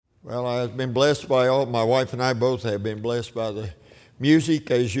Well, I've been blessed by my wife and I both have been blessed by the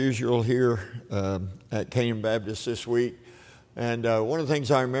music as usual here at Canaan Baptist this week. And one of the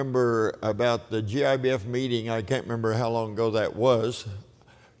things I remember about the GIBF meeting, I can't remember how long ago that was.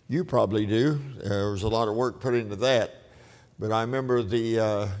 You probably do. There was a lot of work put into that. But I remember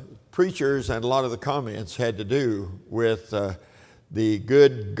the preachers and a lot of the comments had to do with the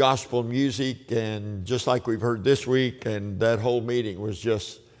good gospel music, and just like we've heard this week, and that whole meeting was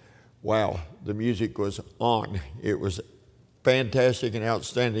just, wow, the music was on. It was fantastic and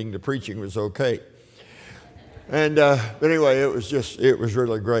outstanding. The preaching was okay. And but anyway, it was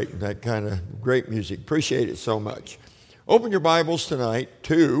really great, that kind of great music. Appreciate it so much. Open your Bibles tonight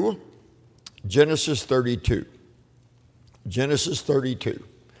to Genesis 32. Genesis 32.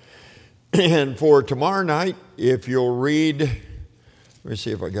 And for tomorrow night, if you'll read, let me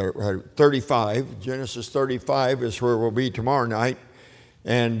see if I got it right, 35. Genesis 35 is where we'll be tomorrow night.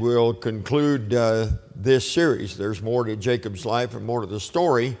 And we'll conclude this series. There's more to Jacob's life and more to the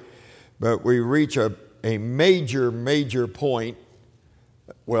story, but we reach a major point,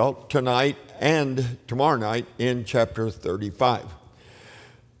 well, tonight and tomorrow night in chapter 35.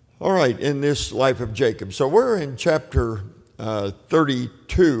 All right, in this life of Jacob. So we're in chapter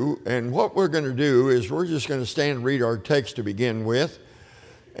 32, and what we're going to do is we're just going to stand and read our text to begin with,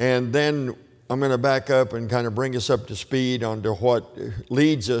 and then I'm going to back up and kind of bring us up to speed onto what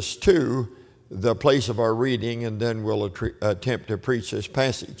leads us to the place of our reading, and then we'll attempt to preach this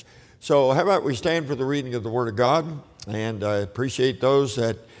passage. So how about we stand for the reading of the Word of God, and I appreciate those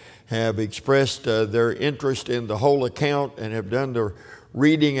that have expressed their interest in the whole account and have done their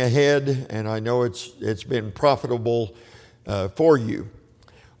reading ahead, and I know it's been profitable for you.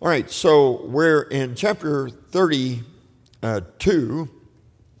 All right, so we're in chapter 32,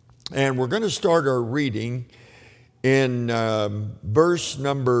 and we're going to start our reading in verse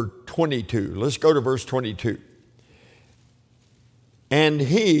number 22. Let's go to verse 22. And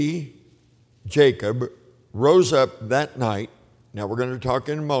he, Jacob, rose up that night. Now we're going to talk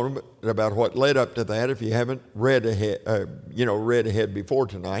in a moment about what led up to that if you haven't read ahead before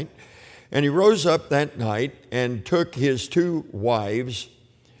tonight. And he rose up that night and took his 2 wives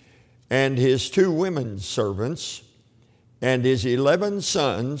and his 2 women servants and his 11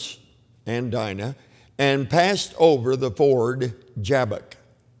 sons and Dinah, and passed over the ford Jabbok.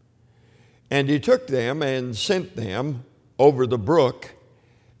 And he took them and sent them over the brook,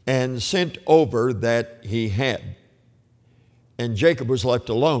 and sent over that he had. And Jacob was left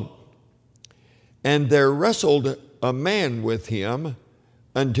alone. And there wrestled a man with him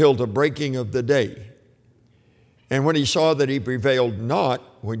until the breaking of the day. And when Jacob saw that he prevailed not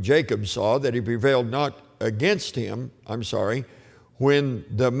against him, when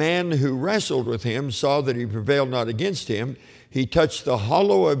the man who wrestled with him saw that he prevailed not against him, he touched the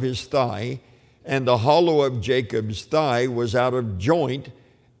hollow of his thigh, and the hollow of Jacob's thigh was out of joint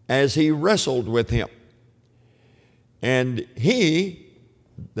as he wrestled with him. And he,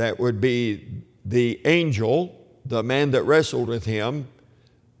 that would be the angel, the man that wrestled with him,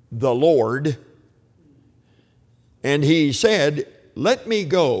 the Lord, and he said, "Let me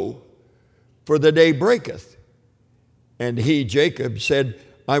go, for the day breaketh." And he, Jacob, said,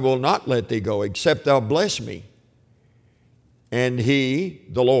 "I will not let thee go, except thou bless me." And he,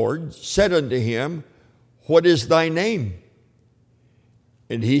 the Lord, said unto him, "What is thy name?"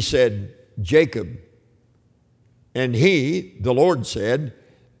 And he said, "Jacob." And he, the Lord, said,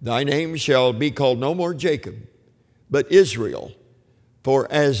 "Thy name shall be called no more Jacob, but Israel. For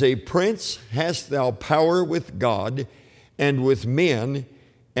as a prince hast thou power with God and with men,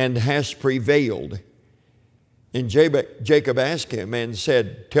 and hast prevailed." And Jacob asked him and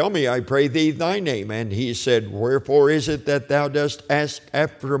said, "Tell me, I pray thee, thy name." And he said, "Wherefore is it that thou dost ask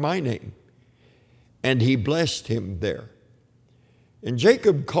after my name?" And he blessed him there. And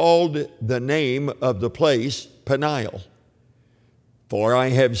Jacob called the name of the place Peniel, "For I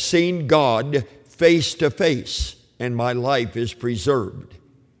have seen God face to face, and my life is preserved."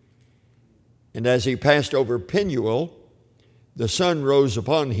 And as he passed over Peniel, the sun rose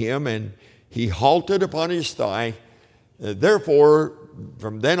upon him, and he halted upon his thigh. Therefore,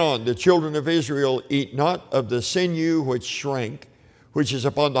 from then on, the children of Israel eat not of the sinew which shrank, which is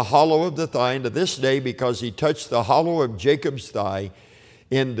upon the hollow of the thigh, unto this day, because he touched the hollow of Jacob's thigh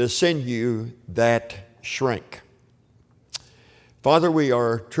in the sinew that shrank. Father, we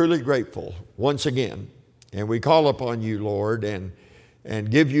are truly grateful once again, and we call upon you, Lord, and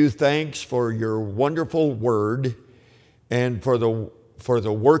give you thanks for your wonderful word and for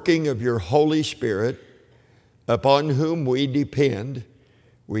the working of your Holy Spirit, upon whom we depend.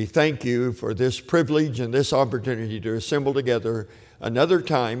 We thank you for this privilege and this opportunity to assemble together another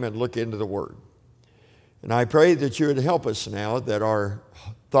time and look into the Word. And I pray that you would help us now, that our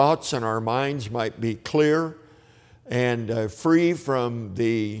thoughts and our minds might be clear and free from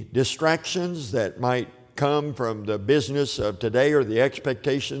the distractions that might come from the business of today or the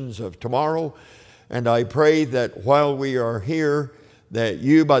expectations of tomorrow. And I pray that while we are here, that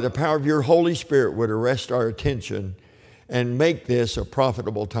you, by the power of your Holy Spirit, would arrest our attention and make this a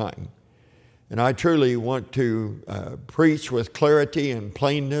profitable time. And I truly want to preach with clarity and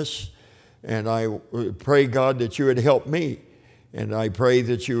plainness. And I pray, God, that you would help me. And I pray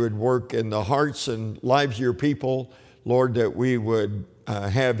that you would work in the hearts and lives of your people, Lord, that we would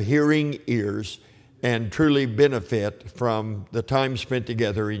have hearing ears and truly benefit from the time spent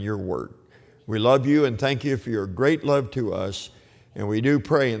together in your word. We love you and thank you for your great love to us. And we do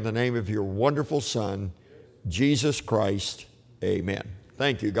pray in the name of your wonderful Son, Jesus Christ. Amen.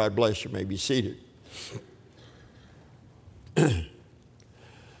 Thank you. God bless you. You may be seated.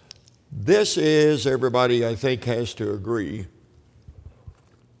 This is, everybody I think has to agree,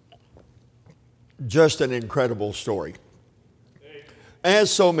 just an incredible story.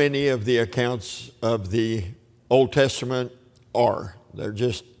 As so many of the accounts of the Old Testament are. They're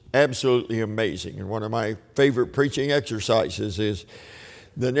just absolutely amazing. And one of my favorite preaching exercises is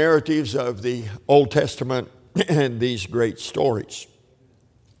the narratives of the Old Testament and these great stories.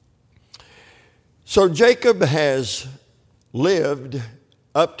 So Jacob has lived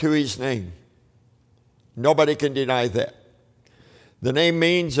up to his name. Nobody can deny that. The name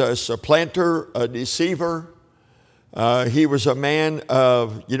means a supplanter, a deceiver. He was a man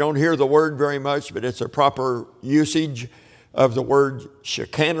of, you don't hear the word very much, but it's a proper usage of the word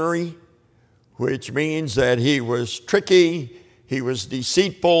chicanery, which means that he was tricky, he was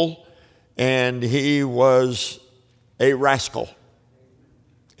deceitful, and he was a rascal.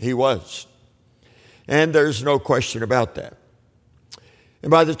 He was. And there's no question about that. And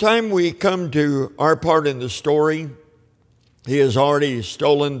by the time we come to our part in the story, he has already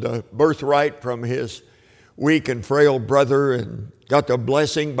stolen the birthright from his weak and frail brother and got the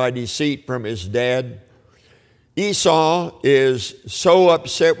blessing by deceit from his dad. Esau is so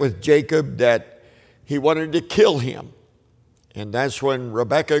upset with Jacob that he wanted to kill him. And that's when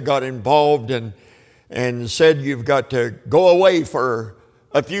Rebekah got involved and said, you've got to go away for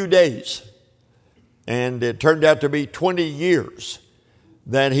a few days. And it turned out to be 20 years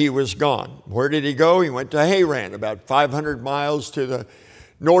that he was gone. Where did he go? He went to Haran, about 500 miles to the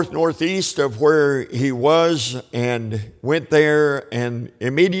northeast of where he was, and went there and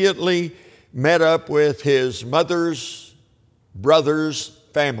immediately met up with his mother's brother's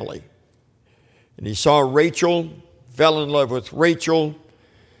family. And he saw Rachel, fell in love with Rachel,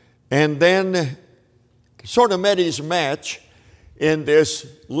 and then sort of met his match in this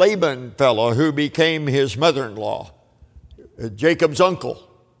Laban fellow who became his mother-in-law, Jacob's uncle.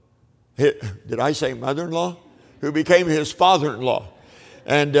 Did I say mother-in-law? Who became his father-in-law.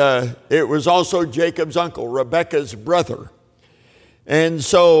 And it was also Jacob's uncle, Rebekah's brother. And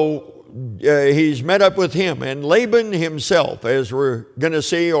so he's met up with him. And Laban himself, as we're going to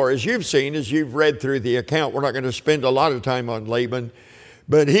see, or as you've seen, as you've read through the account, we're not going to spend a lot of time on Laban,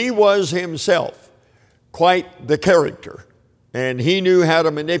 but he was himself quite the character. And he knew how to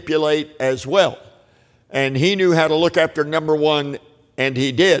manipulate as well. And he knew how to look after number one, and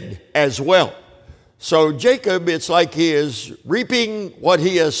he did as well. So Jacob, it's like he is reaping what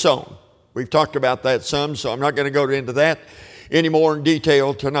he has sown. We've talked about that some, so I'm not going to go into that any more in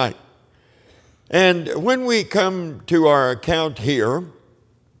detail tonight. And when we come to our account here,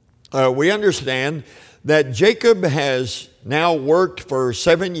 we understand that Jacob has now worked for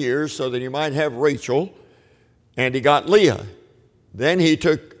 7 years so that he might have Rachel, and he got Leah. Then he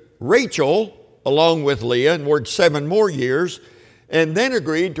took Rachel along with Leah and worked 7 more years, and then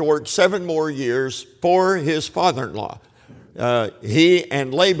agreed to work 7 more years for his father-in-law. He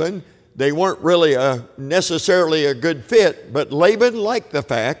and Laban, they weren't really necessarily a good fit, but Laban liked the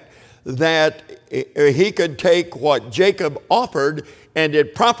fact that he could take what Jacob offered and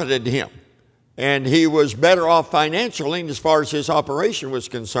it profited him. And he was better off financially as far as his operation was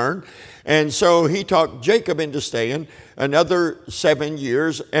concerned. And so he talked Jacob into staying another 7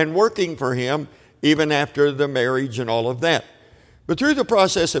 years and working for him even after the marriage and all of that. But through the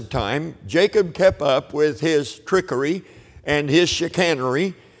process of time, Jacob kept up with his trickery and his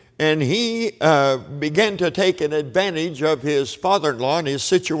chicanery, and he began to take an advantage of his father-in-law and his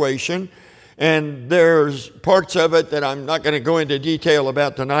situation. And there's parts of it that I'm not going to go into detail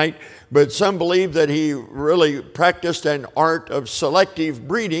about tonight, but some believe that he really practiced an art of selective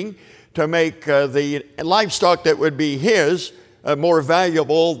breeding to make the livestock that would be his more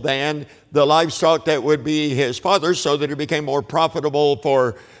valuable than the livestock that would be his father's, so that it became more profitable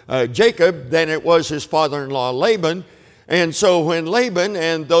for Jacob than it was his father-in-law Laban. And so when Laban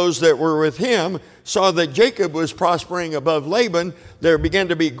and those that were with him saw that Jacob was prospering above Laban, there began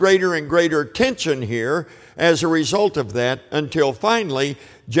to be greater and greater tension here as a result of that, until finally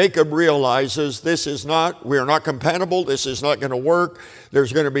Jacob realizes we're not compatible, this is not going to work,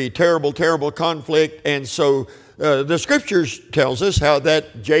 there's going to be terrible, terrible conflict. And so the scriptures tells us how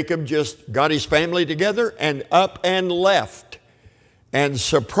that Jacob just got his family together and up and left, and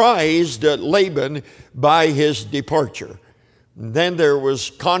surprised Laban by his departure. And then there was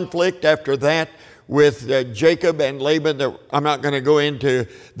conflict after that with Jacob and Laban that I'm not going to go into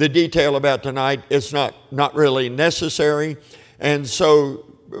the detail about tonight. It's not really necessary. And so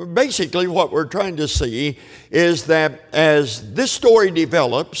basically what we're trying to see is that as this story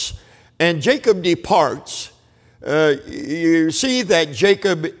develops and Jacob departs, you see that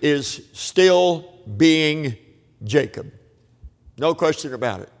Jacob is still being Jacob. No question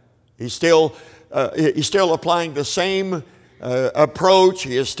about it. He's still applying the same approach.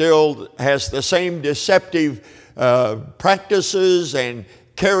 He still has the same deceptive practices and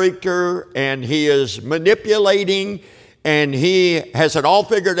character, and he is manipulating, and he has it all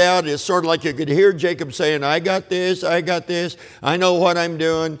figured out. It's sort of like you could hear Jacob saying, I got this, I know what I'm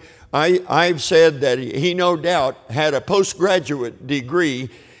doing. I've said that he no doubt had a postgraduate degree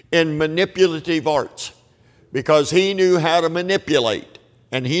in manipulative arts, because he knew how to manipulate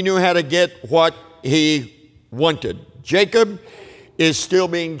and he knew how to get what he wanted. Jacob is still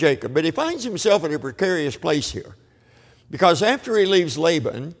being Jacob, but he finds himself in a precarious place here, because after he leaves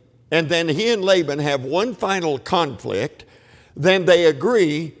Laban, and then he and Laban have one final conflict, then they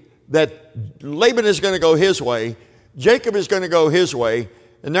agree that Laban is going to go his way, Jacob is going to go his way,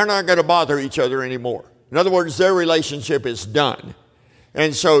 and they're not going to bother each other anymore. In other words, their relationship is done.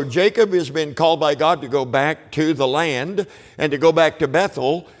 And so Jacob has been called by God to go back to the land and to go back to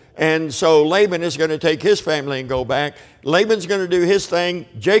Bethel. And so Laban is going to take his family and go back. Laban's going to do his thing.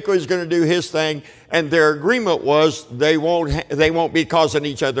 Jacob is going to do his thing. And their agreement was they won't be causing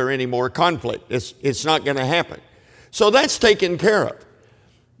each other any more conflict. It's not going to happen. So that's taken care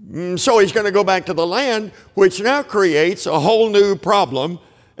of. So he's going to go back to the land, which now creates a whole new problem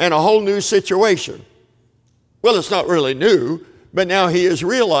and a whole new situation. Well, it's not really new, but now he is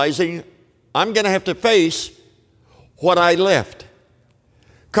realizing, I'm going to have to face what I left.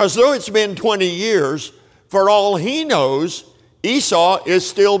 Because though it's been 20 years, for all he knows, Esau is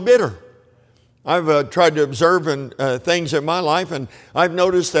still bitter. I've tried to observe things in my life, and I've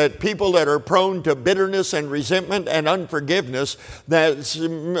noticed that people that are prone to bitterness and resentment and unforgiveness, that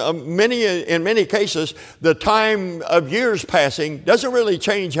in many cases, the time of years passing doesn't really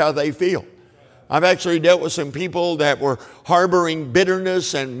change how they feel. I've actually dealt with some people that were harboring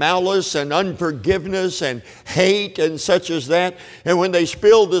bitterness and malice and unforgiveness and hate and such as that. And when they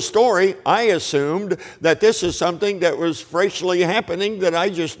spilled the story, I assumed that this is something that was freshly happening that I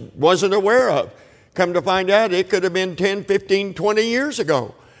just wasn't aware of. Come to find out, it could have been 10, 15, 20 years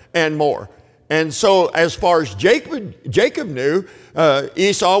ago and more. And so as far as Jacob knew,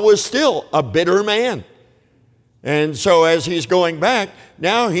 Esau was still a bitter man. And so as he's going back,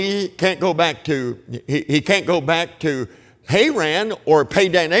 now he can't go back to Haran or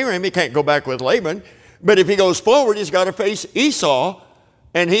Padan Aram. He can't go back with Laban. But if he goes forward, he's got to face Esau,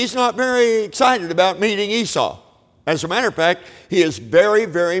 and he's not very excited about meeting Esau. As a matter of fact, he is very,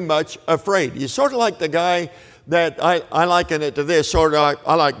 very much afraid. He's sort of like the guy that I liken it to this,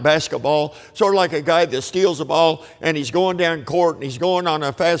 I like basketball, sort of like a guy that steals a ball and he's going down court and he's going on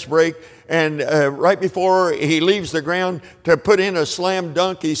a fast break, and right before he leaves the ground to put in a slam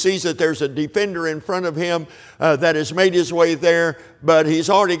dunk, he sees that there's a defender in front of him that has made his way there, but he's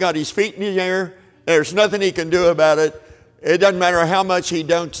already got his feet in the air. There's nothing he can do about it. It doesn't matter how much he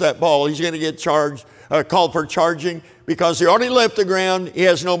dunks that ball, he's going to get called for charging, because he already left the ground, he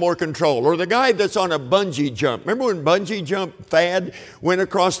has no more control. Or the guy that's on a bungee jump. Remember when bungee jump fad went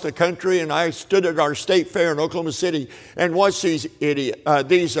across the country, and I stood at our state fair in Oklahoma City and watched these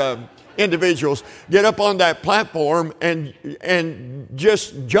individuals get up on that platform and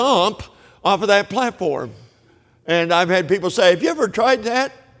just jump off of that platform. And I've had people say, have you ever tried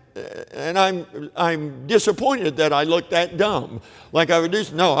that? And I'm disappointed that I looked that dumb. Like I would do.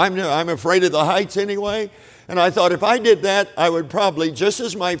 No, I'm afraid of the heights anyway. And I thought if I did that, I would probably, just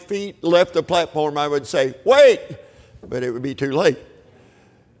as my feet left the platform, I would say, wait, but it would be too late.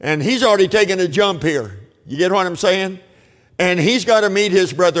 And he's already taken a jump here. You get what I'm saying? And he's got to meet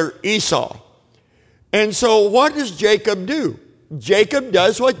his brother Esau. And so what does Jacob do? Jacob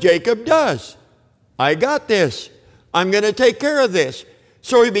does what Jacob does. I got this. I'm going to take care of this.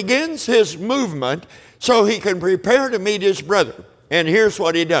 So he begins his movement so he can prepare to meet his brother. And here's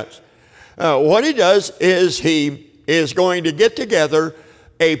what he does. What he does is he is going to get together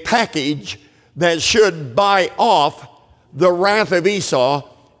a package that should buy off the wrath of Esau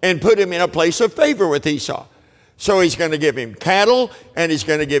and put him in a place of favor with Esau. So he's going to give him cattle, and he's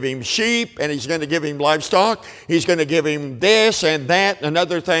going to give him sheep, and he's going to give him livestock. He's going to give him this and that and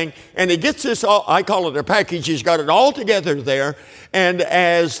another thing. And he gets this all, I call it a package. He's got it all together there. And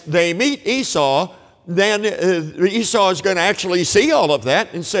as they meet Esau, then Esau is going to actually see all of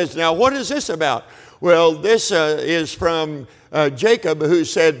that and says, now what is this about? Well, this is from Jacob, who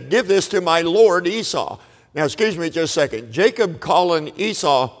said, give this to my lord Esau. Now, excuse me just a second. Jacob calling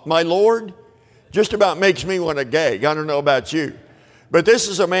Esau my lord just about makes me want to gag. I don't know about you. But this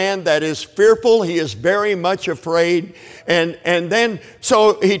is a man that is fearful. He is very much afraid. And then,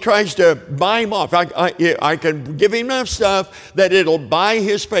 so he tries to buy him off. I can give him enough stuff that it'll buy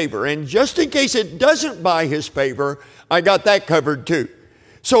his favor. And just in case it doesn't buy his favor, I got that covered too.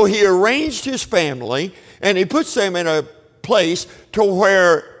 So he arranged his family, and he puts them in a place to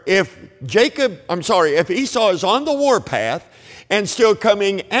where if Esau is on the warpath and still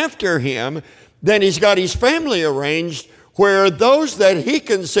coming after him, then he's got his family arranged where those that he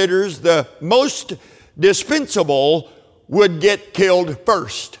considers the most dispensable would get killed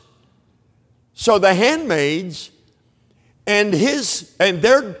first. So the handmaids and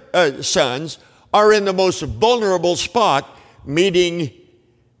their sons are in the most vulnerable spot meeting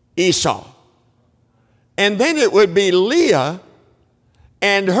Esau. And then it would be Leah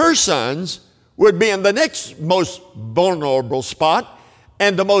and her sons would be in the next most vulnerable spot,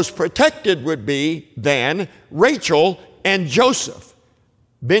 and the most protected would be then Rachel and Joseph,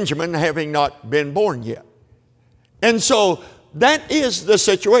 Benjamin having not been born yet. And so that is the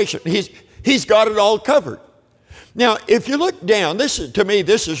situation. He's got it all covered. Now, if you look down, this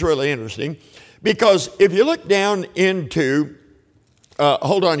is really interesting, because if you look down into,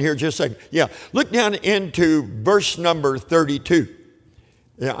 hold on here just a second. Yeah, look down into verse number 32.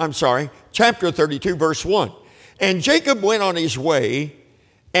 Chapter 32, verse 1. And Jacob went on his way,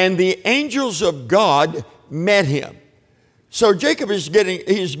 and the angels of God met him. So Jacob he's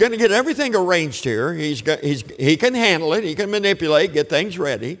going to get everything arranged here. He can handle it. He can manipulate, get things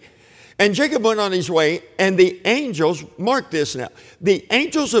ready. And Jacob went on his way, and the angels, mark this now, the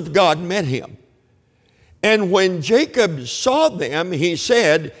angels of God met him. And when Jacob saw them, he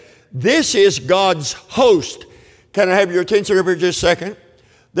said, this is God's host. Can I have your attention over just a second?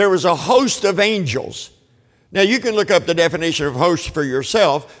 There was a host of angels. Now, you can look up the definition of host for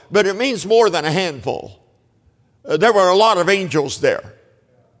yourself, but it means more than a handful. There were a lot of angels there.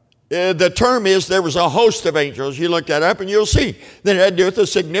 The term is there was a host of angels. You look that up and you'll see that it had to do with a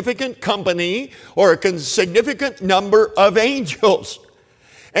significant company or a significant number of angels.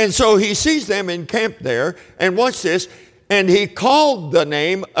 And so he sees them encamped there, and watch this, and he called the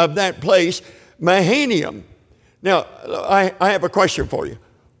name of that place Mahanaim. Now, I have a question for you.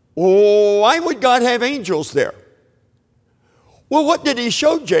 Why would God have angels there? Well, what did he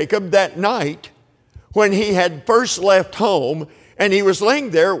show Jacob that night when he had first left home and he was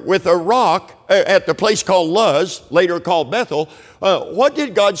laying there with a rock at the place called Luz, later called Bethel? What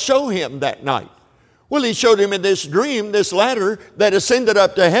did God show him that night? Well, he showed him in this dream, this ladder that ascended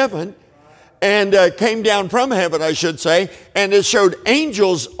up to heaven and came down from heaven, I should say, and it showed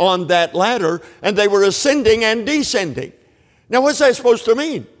angels on that ladder, and they were ascending and descending. Now, what's that supposed to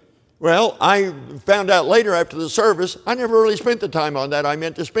mean? Well, I found out later after the service, I never really spent the time on that I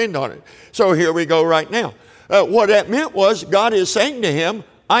meant to spend on it. So here we go right now. What that meant was God is saying to him,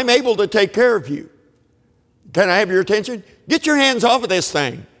 I'm able to take care of you. Can I have your attention? Get your hands off of this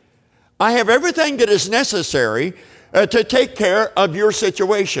thing. I have everything that is necessary to take care of your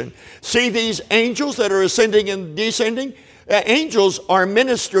situation. See these angels that are ascending and descending? Angels are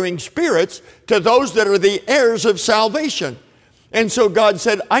ministering spirits to those that are the heirs of salvation. And so God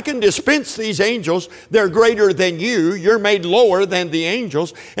said, I can dispense these angels. They're greater than you. You're made lower than the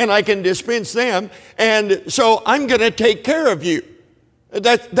angels, and I can dispense them. And so I'm going to take care of you.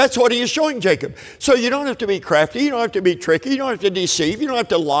 That's what he is showing Jacob. So you don't have to be crafty. You don't have to be tricky. You don't have to deceive. You don't have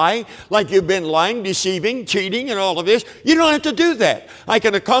to lie like you've been lying, deceiving, cheating, and all of this. You don't have to do that. I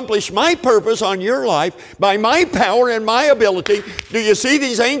can accomplish my purpose on your life by my power and my ability. Do you see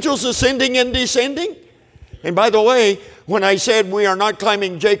these angels ascending and descending? And by the way, when I said we are not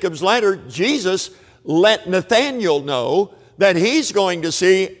climbing Jacob's ladder, Jesus let Nathanael know that he's going to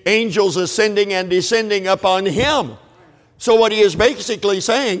see angels ascending and descending upon him. So what he is basically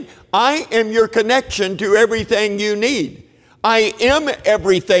saying, I am your connection to everything you need. I am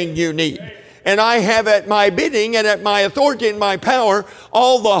everything you need. and I have at my bidding and at my authority and my power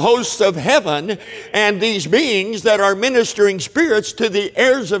all the hosts of heaven and these beings that are ministering spirits to the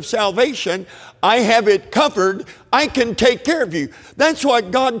heirs of salvation. I have it covered. I can take care of you. That's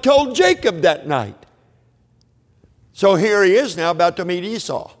what God told Jacob that night. So here he is now about to meet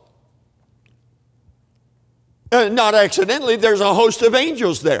Esau. Not accidentally, there's a host of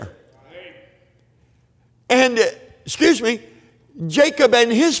angels there. And, Jacob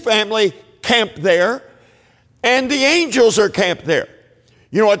and his family camped there, and the angels are camped there.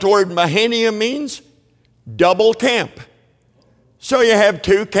 You know what the word Mahanaim means? Double camp. So you have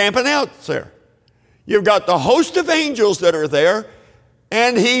two camping out there. You've got the host of angels that are there,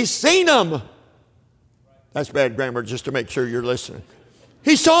 and he's seen them. That's bad grammar, just to make sure you're listening.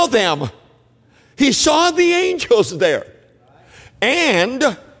 He saw them. He saw the angels there.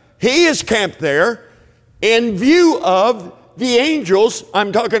 And he is camped there in view of the angels.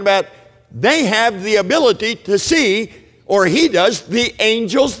 I'm talking about they have the ability to see, or he does, the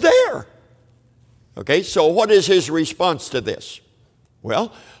angels there. Okay, so what is his response to this?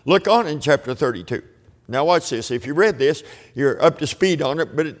 Well, look on in chapter 32. Now watch this. If you read this, you're up to speed on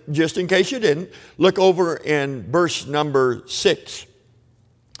it, but just in case you didn't, look over in verse number 6.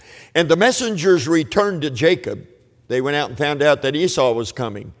 And the messengers returned to Jacob. They went out and found out that Esau was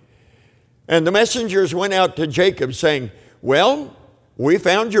coming. And the messengers went out to Jacob saying, well, we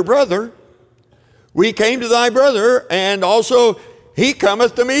found your brother. We came to thy brother, and also he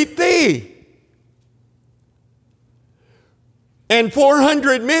cometh to meet thee. And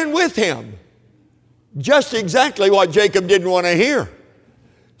 400 men with him. Just exactly what Jacob didn't want to hear.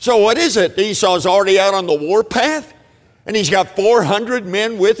 So what is it? Esau's already out on the warpath, and he's got 400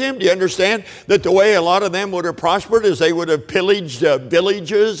 men with him. Do you understand that the way a lot of them would have prospered is they would have pillaged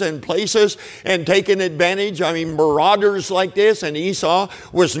villages and places and taken advantage? I mean, marauders like this, and Esau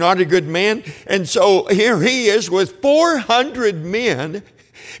was not a good man. And so here he is with 400 men,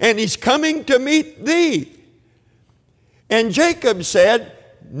 and he's coming to meet thee. And Jacob said,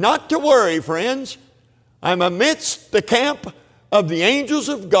 not to worry, friends. I'm amidst the camp of the angels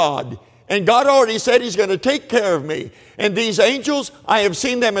of God. And God already said he's going to take care of me. And these angels, I have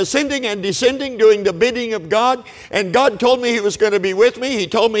seen them ascending and descending, doing the bidding of God. And God told me he was going to be with me. He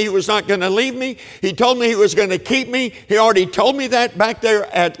told me he was not going to leave me. He told me he was going to keep me. He already told me that back there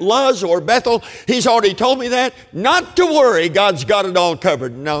at Luz or Bethel. He's already told me that. Not to worry, God's got it all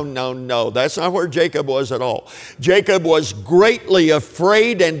covered. No. That's not where Jacob was at all. Jacob was greatly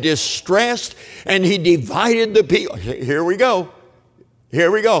afraid and distressed, and he divided the people. Here we go.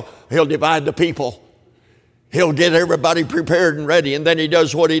 He'll divide the people. He'll get everybody prepared and ready, and then he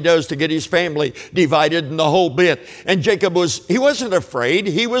does what he does to get his family divided in the whole bit. And Jacob he wasn't afraid.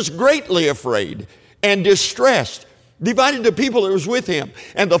 He was greatly afraid and distressed. Divided the people that was with him,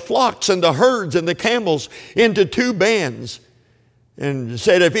 and the flocks and the herds and the camels into two bands. And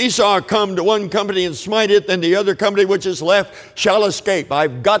said, if Esau come to one company and smite it, then the other company which is left shall escape.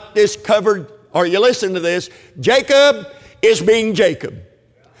 I've got this covered. Are you listening to this? Jacob is being Jacob.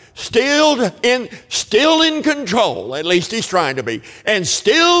 Still in control, at least he's trying to be, and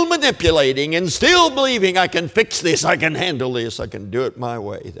still manipulating and still believing I can fix this, I can handle this, I can do it my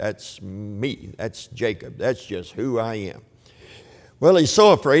way. That's me. That's Jacob. That's just who I am. Well, he's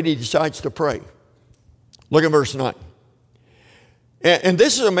so afraid he decides to pray. Look at verse 9. And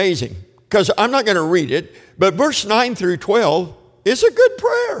this is amazing because I'm not going to read it, but verse 9 through 12 is a good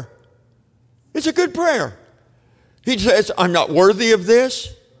prayer. It's a good prayer. He says, I'm not worthy of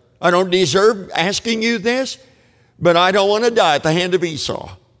this. I don't deserve asking you this, but I don't want to die at the hand of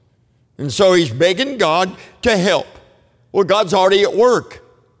Esau. And so he's begging God to help. Well, God's already at work.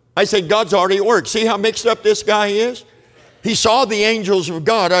 I say God's already at work. See how mixed up this guy is? He saw the angels of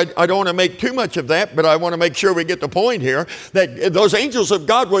God. I don't want to make too much of that, but I want to make sure we get the point here that those angels of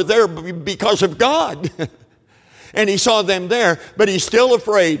God were there because of God. And he saw them there, but he's still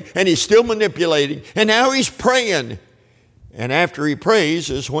afraid, and he's still manipulating. And now he's praying. And after he prays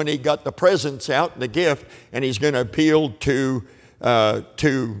is when he got the presents out, the gift, and he's going to appeal to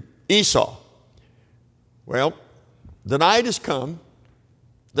Esau. Well, the night has come.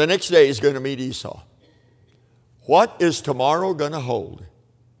 The next day he's going to meet Esau. What is tomorrow going to hold?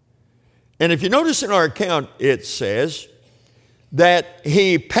 And if you notice in our account, it says that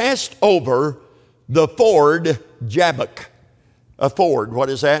he passed over the ford Jabbok. A ford, what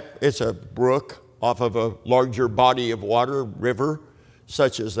is that? It's a brook off of a larger body of water, river,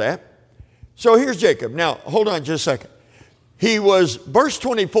 such as that. So here's Jacob. Now, hold on just a second. He was, verse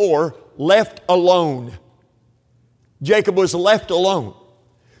 24, left alone. Jacob was left alone.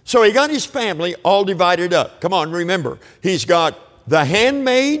 So he got his family all divided up. Come on, remember. He's got the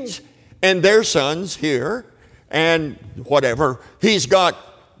handmaids and their sons here, and whatever. He's got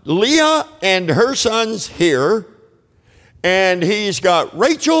Leah and her sons here, and he's got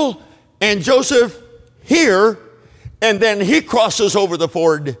Rachel and Joseph here, and then he crosses over the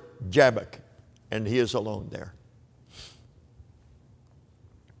ford Jabbok, and he is alone there.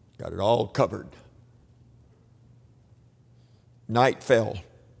 Got it all covered. Night fell.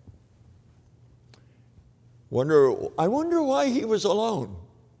 I wonder why he was alone.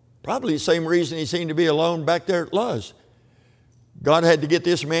 Probably the same reason he seemed to be alone back there at Luz. God had to get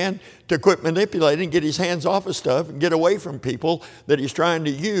this man to quit manipulating, get his hands off of stuff, and get away from people that he's trying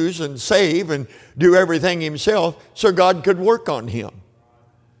to use and save and do everything himself so God could work on him,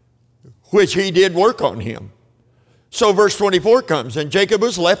 which he did work on him. So verse 24 comes, and Jacob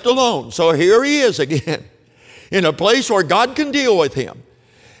was left alone. So here he is again, in a place where God can deal with him.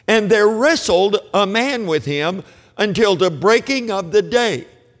 And there wrestled a man with him until the breaking of the day.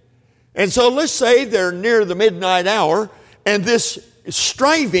 And so let's say they're near the midnight hour, and this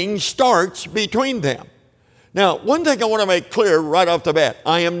striving starts between them. Now, one thing I want to make clear right off the bat,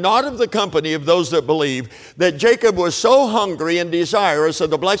 I am not of the company of those that believe that Jacob was so hungry and desirous of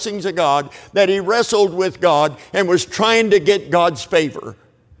the blessings of God that he wrestled with God and was trying to get God's favor.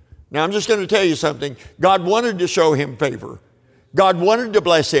 Now, I'm just going to tell you something. God wanted to show him favor. God wanted to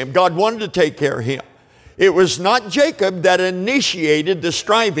bless him. God wanted to take care of him. It was not Jacob that initiated the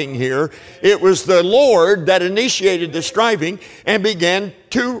striving here. It was the Lord that initiated the striving and began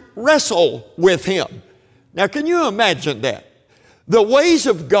to wrestle with him. Now, can you imagine that? The ways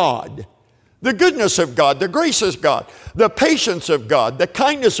of God, the goodness of God, the grace of God, the patience of God, the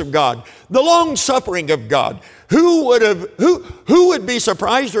kindness of God, the long suffering of God. Who would be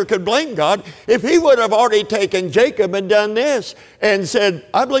surprised or could blame God if he would have already taken Jacob and done this and said,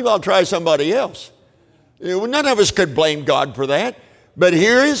 I believe I'll try somebody else? None of us could blame God for that. But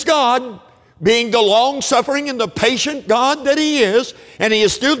here is God being the long-suffering and the patient God that he is, and he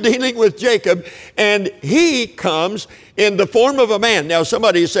is still dealing with Jacob, and he comes in the form of a man. Now,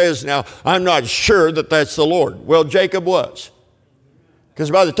 somebody says, now, I'm not sure that that's the Lord. Well, Jacob was. Because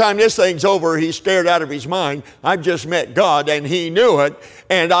by the time this thing's over, he's scared out of his mind. I've just met God, and he knew it,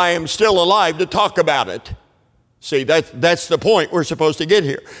 and I am still alive to talk about it. See, that's the point we're supposed to get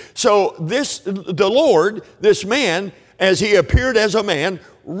here. So the Lord, this man, as he appeared as a man,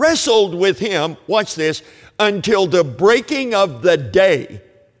 wrestled with him, watch this, until the breaking of the day.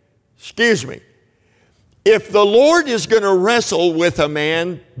 Excuse me. If the Lord is going to wrestle with a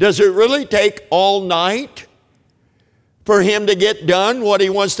man, does it really take all night for him to get done what he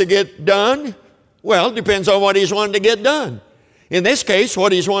wants to get done? Well, it depends on what he's wanting to get done. In this case,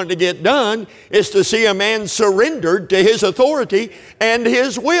 what he's wanting to get done is to see a man surrendered to his authority and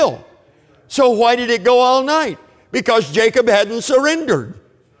his will. So why did it go all night? Because Jacob hadn't surrendered.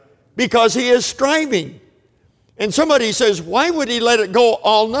 Because he is striving. And somebody says, why would he let it go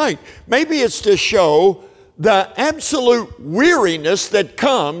all night? Maybe it's to show the absolute weariness that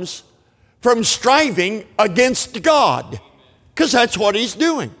comes from striving against God. Because that's what he's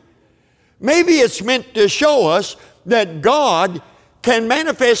doing. Maybe it's meant to show us that God can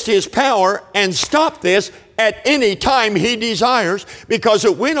manifest his power and stop this at any time he desires, because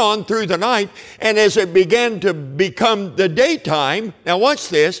it went on through the night, and as it began to become the daytime, now watch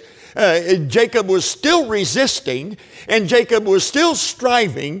this, Jacob was still resisting, and Jacob was still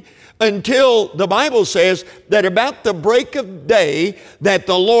striving until the Bible says that about the break of day that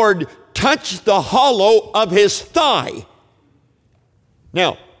the Lord touched the hollow of his thigh.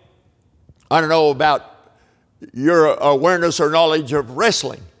 Now, I don't know about your awareness or knowledge of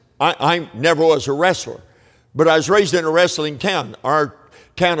wrestling. I never was a wrestler, but I was raised in a wrestling town. Our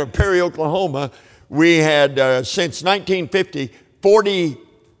town of Perry, Oklahoma, we had, since 1950,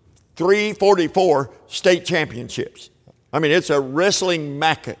 44 state championships. I mean, it's a wrestling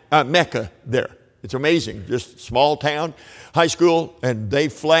mecca there. It's amazing. Just small town, high school, and they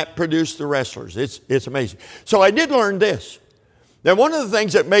flat produce the wrestlers. It's amazing. So I did learn this. Now, one of the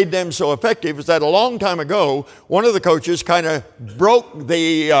things that made them so effective is that a long time ago, one of the coaches kind of broke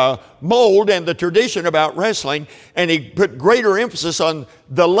the mold and the tradition about wrestling, and he put greater emphasis on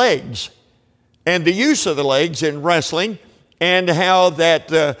the legs and the use of the legs in wrestling, and how that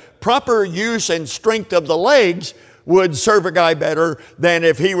the proper use and strength of the legs would serve a guy better than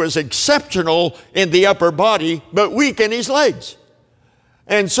if he was exceptional in the upper body but weak in his legs.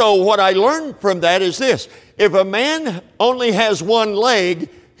 And so what I learned from that is this. If a man only has one leg,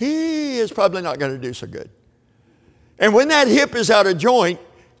 he is probably not going to do so good. And when that hip is out of joint,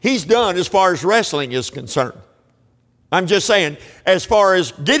 he's done as far as wrestling is concerned. I'm just saying, as far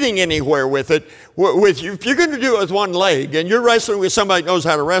as getting anywhere with it, with you, if you're going to do it with one leg and you're wrestling with somebody that knows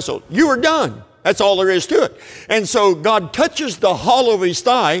how to wrestle, you are done. That's all there is to it. And so God touches the hollow of his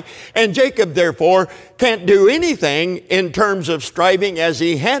thigh, and Jacob, therefore, can't do anything in terms of striving as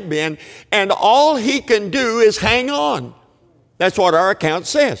he had been, and all he can do is hang on. That's what our account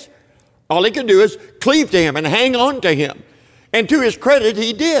says. All he can do is cleave to him and hang on to him. And to his credit,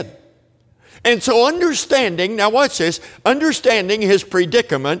 he did. And so understanding, now watch this, understanding his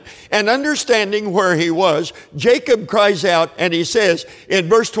predicament and understanding where he was, Jacob cries out and he says in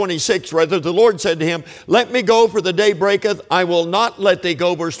verse 26, rather, the Lord said to him, let me go, for the day breaketh. I will not let thee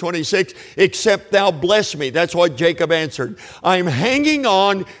go, verse 26, except thou bless me. That's what Jacob answered. I'm hanging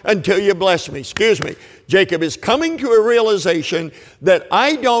on until you bless me. Excuse me. Jacob is coming to a realization that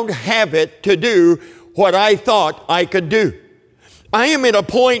I don't have it to do what I thought I could do. I am at a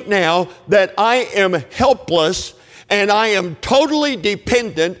point now that I am helpless and I am totally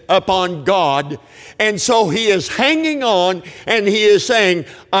dependent upon God. And so he is hanging on and he is saying,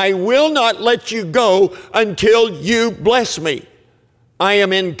 I will not let you go until you bless me. I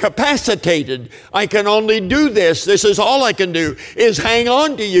am incapacitated. I can only do this. This is all I can do is hang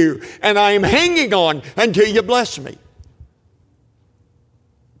on to you. And I am hanging on until you bless me.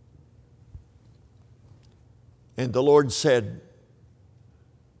 And the Lord said,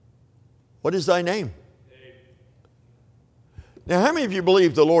 what is thy name? Now, how many of you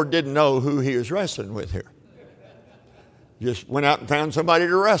believe the Lord didn't know who he was wrestling with here? Just went out and found somebody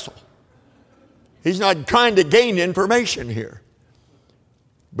to wrestle. He's not trying to gain information here.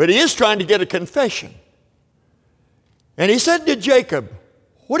 But he is trying to get a confession. And he said to Jacob,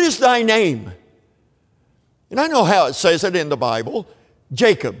 what is thy name? And I know how it says it in the Bible,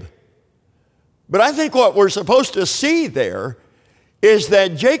 Jacob. But I think what we're supposed to see there is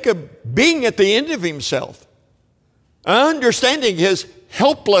that Jacob, being at the end of himself, understanding his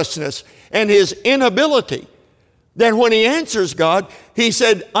helplessness and his inability, that when he answers God, he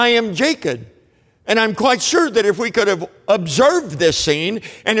said, I am Jacob. And I'm quite sure that if we could have observed this scene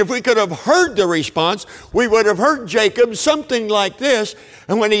and if we could have heard the response, we would have heard Jacob something like this.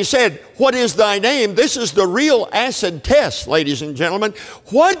 And when he said, what is thy name? This is the real acid test, ladies and gentlemen.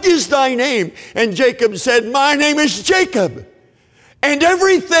 What is thy name? And Jacob said, my name is Jacob. And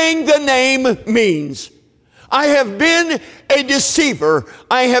everything the name means. I have been a deceiver.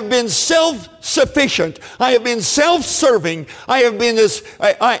 I have been self-sufficient. I have been self-serving. I have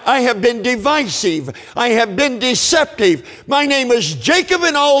been divisive. I have been deceptive. My name is Jacob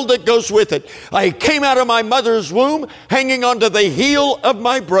and all that goes with it. I came out of my mother's womb hanging onto the heel of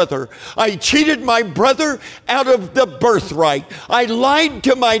my brother. I cheated my brother out of the birthright. I lied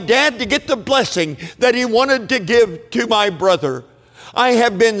to my dad to get the blessing that he wanted to give to my brother. I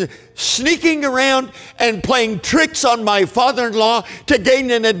have been sneaking around and playing tricks on my father-in-law to gain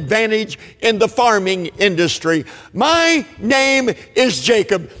an advantage in the farming industry. My name is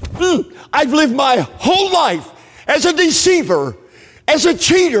Jacob. I've lived my whole life as a deceiver, as a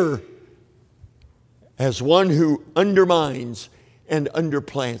cheater, as one who undermines and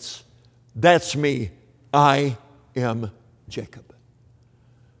underplants. That's me. I am Jacob.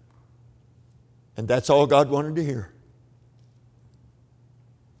 And that's all God wanted to hear.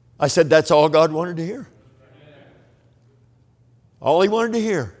 I said, that's all God wanted to hear. All he wanted to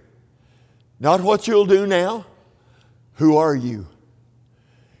hear. Not what you'll do now. Who are you?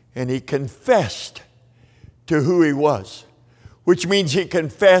 And he confessed to who he was, which means he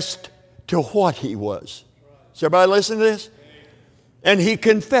confessed to what he was. Is everybody listening to this? And he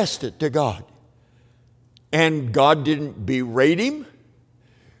confessed it to God. And God didn't berate him,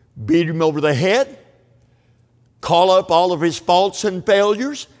 beat him over the head, call up all of his faults and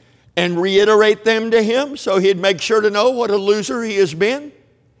failures, and reiterate them to him so he'd make sure to know what a loser he has been.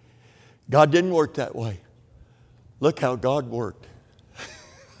 God didn't work that way. Look how God worked.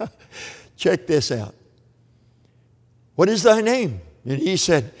 Check this out. What is thy name? And he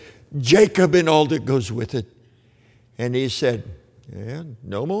said, Jacob and all that goes with it. And he said,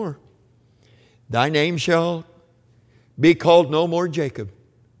 no more. Thy name shall be called no more Jacob,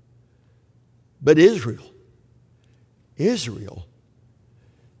 but Israel. Israel.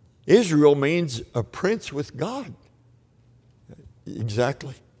 Israel means a prince with God.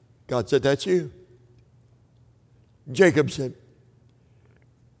 Exactly. God said, that's you. Jacob said,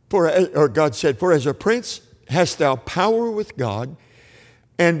 God said, for as a prince hast thou power with God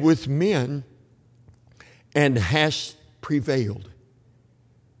and with men, and hast prevailed.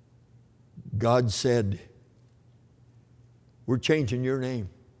 God said, we're changing your name.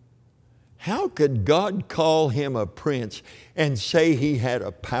 How could God call him a prince and say he had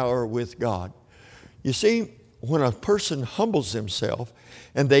a power with God? You see, when a person humbles himself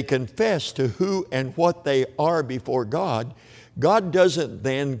and they confess to who and what they are before God, God doesn't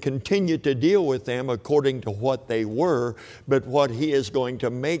then continue to deal with them according to what they were, but what He is going to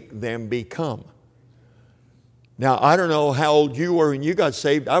make them become. Now, I don't know how old you were when you got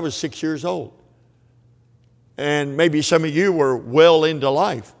saved. I was 6 years old. And maybe some of you were well into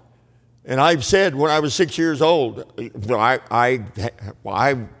life. And I've said when I was 6 years old, I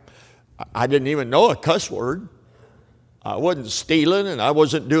didn't even know a cuss word. I wasn't stealing and I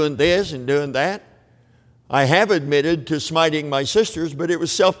wasn't doing this and doing that. I have admitted to smiting my sisters, but it was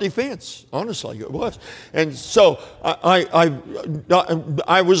self-defense. Honestly, it was. And so I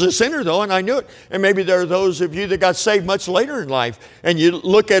was a sinner, though, and I knew it. And maybe there are those of you that got saved much later in life, and you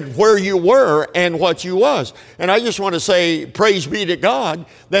look at where you were and what you was. And I just want to say, praise be to God,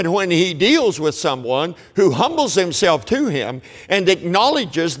 that when He deals with someone who humbles himself to Him and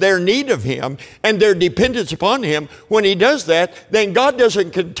acknowledges their need of Him and their dependence upon Him, when He does that, then God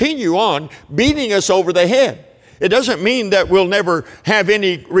doesn't continue on beating us over the head. It doesn't mean that we'll never have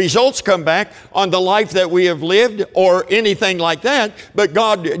any results come back on the life that we have lived or anything like that, but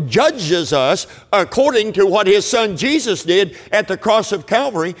God judges us according to what His Son Jesus did at the cross of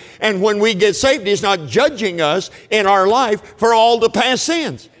Calvary. And when we get saved, He's not judging us in our life for all the past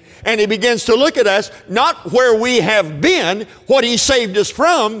sins. And He begins to look at us, not where we have been, what He saved us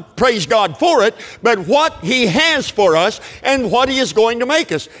from, praise God for it, but what He has for us and what He is going to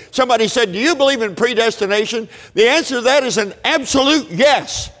make us. Somebody said, do you believe in predestination? The answer to that is an absolute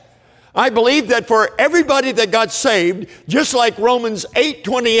yes. I believe that for everybody that got saved, just like Romans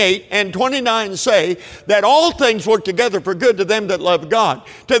 8:28 and 29 say, that all things work together for good to them that love God,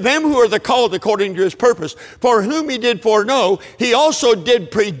 to them who are the called according to His purpose, for whom He did foreknow, He also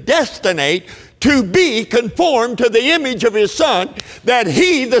did predestinate to be conformed to the image of His Son, that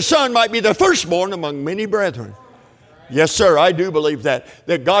He, the Son, might be the firstborn among many brethren. Yes, sir, I do believe that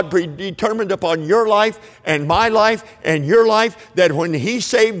God predetermined upon your life and my life and your life that when He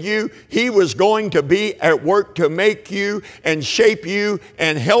saved you, He was going to be at work to make you and shape you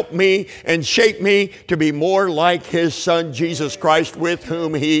and help me and shape me to be more like His Son, Jesus Christ, with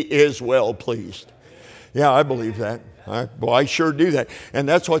whom He is well pleased. Yeah, I believe that. I sure do that. And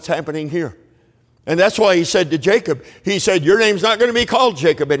that's what's happening here. And that's why He said to Jacob, He said, your name's not going to be called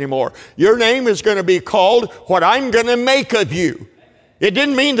Jacob anymore. Your name is going to be called what I'm going to make of you. It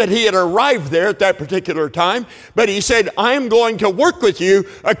didn't mean that he had arrived there at that particular time, but He said, I am going to work with you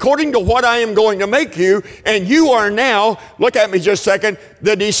according to what I am going to make you, and you are now, look at me just a second,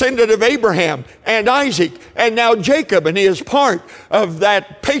 the descendant of Abraham and Isaac, and now Jacob, and he is part of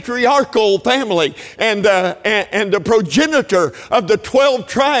that patriarchal family and the progenitor of the 12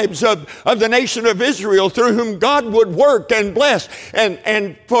 tribes of the nation of Israel, through whom God would work and bless,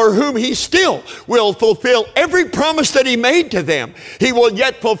 and for whom He still will fulfill every promise that He made to them. He will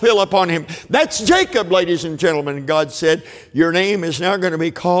yet fulfill upon him. That's Jacob, ladies and gentlemen. And God said, your name is now going to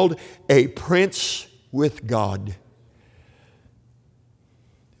be called a prince with God.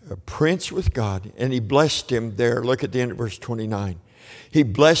 A prince with God. And He blessed him there. Look at the end of verse 29. He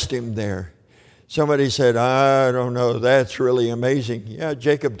blessed him there. Somebody said, I don't know, that's really amazing. Yeah,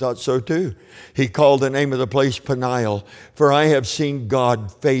 Jacob thought so too. He called the name of the place Peniel, for I have seen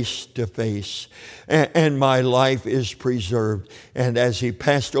God face to face, and my life is preserved. And as he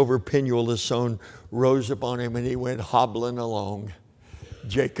passed over Peniel, the sun rose upon him, and he went hobbling along.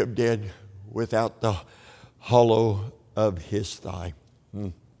 Jacob did, without the hollow of his thigh.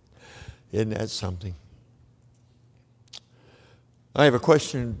 Isn't that something? I have a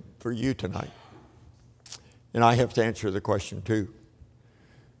question for you tonight. And I have to answer the question too.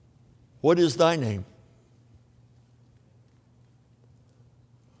 What is thy name?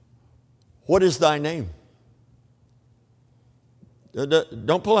 What is thy name?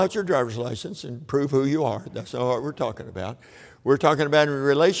 Don't pull out your driver's license and prove who you are. That's not what we're talking about. We're talking about in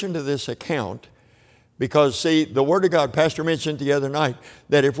relation to this account. Because, see, the Word of God, Pastor mentioned the other night,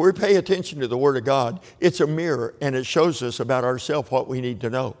 that if we pay attention to the Word of God, it's a mirror and it shows us about ourselves what we need to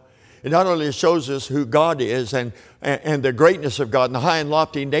know. It not only shows us who God is and the greatness of God and the high and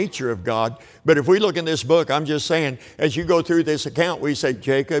lofty nature of God, but if we look in this book, I'm just saying, as you go through this account, we say,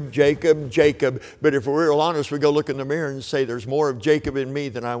 Jacob, Jacob, Jacob. But if we're real honest, we go look in the mirror and say, there's more of Jacob in me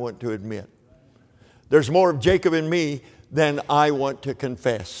than I want to admit. There's more of Jacob in me than I want to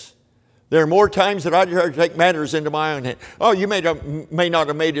confess. There are more times that I try to take matters into my own hand. Oh, you may not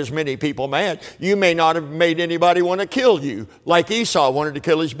have made as many people mad. You may not have made anybody want to kill you, like Esau wanted to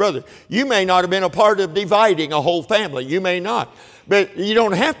kill his brother. You may not have been a part of dividing a whole family. You may not. But you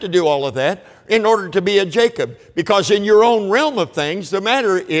don't have to do all of that in order to be a Jacob. Because in your own realm of things, the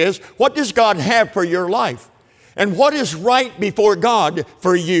matter is, what does God have for your life? And what is right before God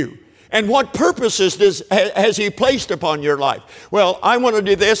for you? And what purposes has He placed upon your life? Well, I want to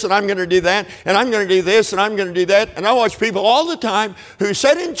do this, and I'm going to do that, and I'm going to do this, and I'm going to do that. And I watch people all the time who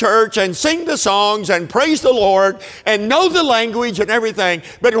sit in church and sing the songs and praise the Lord and know the language and everything.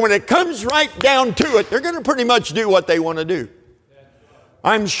 But when it comes right down to it, they're going to pretty much do what they want to do.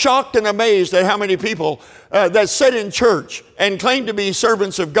 I'm shocked and amazed at how many people that sit in church and claim to be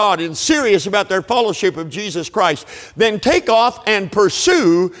servants of God and serious about their fellowship of Jesus Christ, then take off and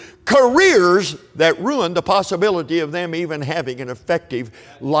pursue careers that ruin the possibility of them even having an effective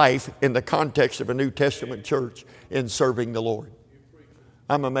life in the context of a New Testament church in serving the Lord.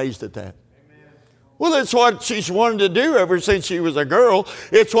 I'm amazed at that. Well, it's what she's wanted to do ever since she was a girl.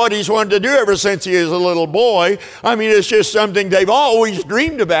 It's what he's wanted to do ever since he was a little boy. I mean, it's just something they've always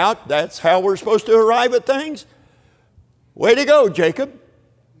dreamed about. That's how we're supposed to arrive at things. Way to go, Jacob.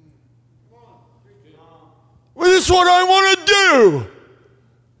 Well, this is what I want to do.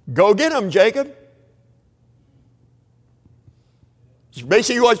 Go get him, Jacob.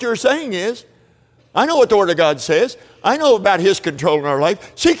 Basically what you're saying is, I know what the Word of God says. I know about His control in our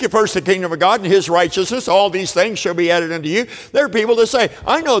life. Seek ye first the kingdom of God and His righteousness. All these things shall be added unto you. There are people that say,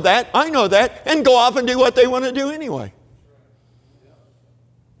 I know that, and go off and do what they want to do anyway.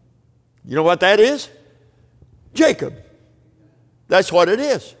 You know what that is? Jacob. That's what it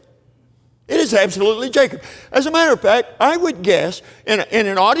is. It is absolutely Jacob. As a matter of fact, I would guess in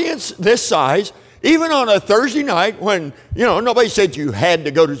an audience this size, even on a Thursday night when, nobody said you had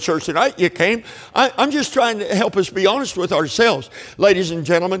to go to church tonight, you came. I'm just trying to help us be honest with ourselves. Ladies and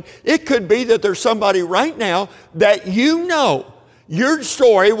gentlemen, it could be that there's somebody right now that your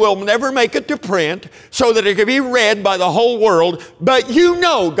story will never make it to print so that it can be read by the whole world, but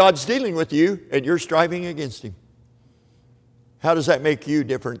God's dealing with you and you're striving against Him. How does that make you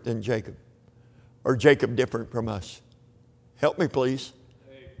different than Jacob? Or Jacob different from us? Help me, please.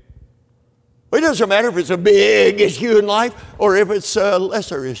 It doesn't matter if it's a big issue in life or if it's a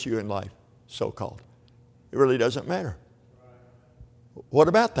lesser issue in life, so-called. It really doesn't matter. What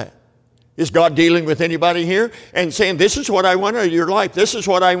about that? Is God dealing with anybody here and saying, this is what I want out of your life. This is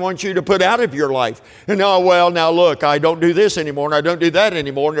what I want you to put out of your life. And now look, I don't do this anymore and I don't do that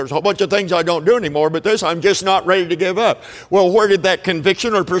anymore. And there's a whole bunch of things I don't do anymore, but this I'm just not ready to give up. Well, where did that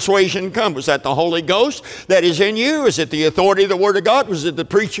conviction or persuasion come? Was that the Holy Ghost that is in you? Is it the authority of the Word of God? Was it the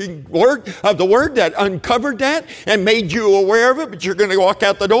preaching word of the Word that uncovered that and made you aware of it, but you're going to walk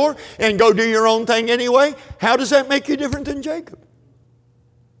out the door and go do your own thing anyway? How does that make you different than Jacob?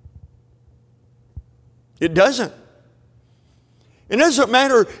 It doesn't. It doesn't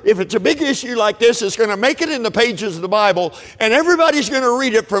matter if it's a big issue like this, it's going to make it in the pages of the Bible, and everybody's going to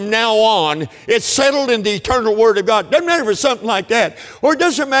read it from now on. It's settled in the eternal Word of God. Doesn't matter if it's something like that. Or it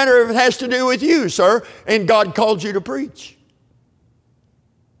doesn't matter if it has to do with you, sir, and God called you to preach.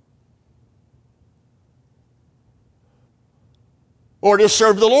 Or to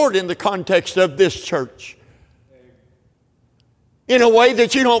serve the Lord in the context of this church. In a way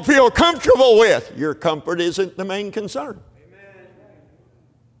that you don't feel comfortable with. Your comfort isn't the main concern. Amen.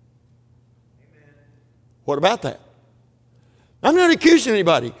 What about that? I'm not accusing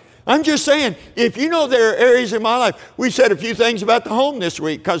anybody. I'm just saying, if you know there are areas in my life, we said a few things about the home this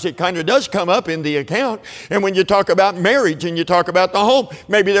week because it kind of does come up in the account. And when you talk about marriage and you talk about the home,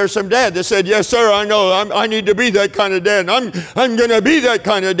 maybe there's some dad that said, yes, sir, I know, I need to be that kind of dad. I'm going to be that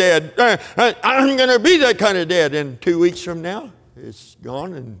kind of dad. I'm going to be that kind of dad. And 2 weeks from now, it's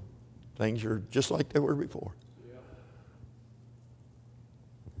gone and things are just like they were before.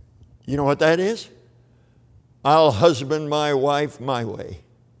 You know what that is? I'll husband my wife my way.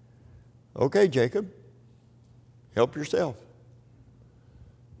 Okay, Jacob, help yourself.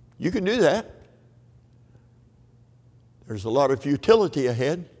 You can do that. There's a lot of futility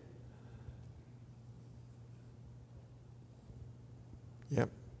ahead. Yep.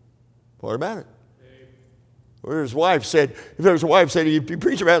 What about it? Where his wife said, if there was a wife said, if you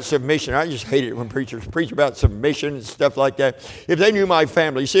preach about submission, I just hate it when preachers preach about submission and stuff like that. If they knew my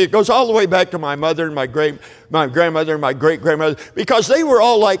family, see, it goes all the way back to my mother and my grandmother and my great-grandmother, because they were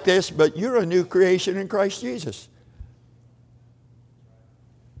all like this, but you're a new creation in Christ Jesus.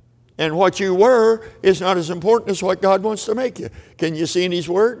 And what you were is not as important as what God wants to make you. Can you see in His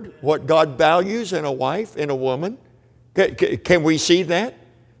Word what God values in a wife, in a woman? Can we see that?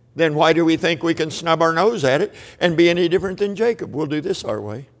 Then why do we think we can snub our nose at it and be any different than Jacob? We'll do this our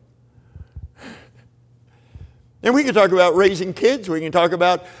way. And we can talk about raising kids. We can talk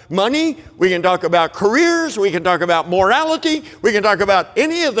about money. We can talk about careers. We can talk about morality. We can talk about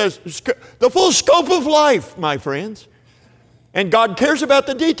any of the full scope of life, my friends. And God cares about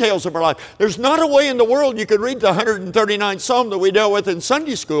the details of our life. There's not a way in the world you could read the 139th Psalm that we dealt with in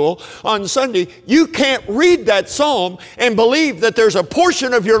Sunday school on Sunday. You can't read that Psalm and believe that there's a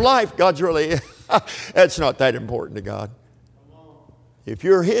portion of your life God's really, that's not that important to God. If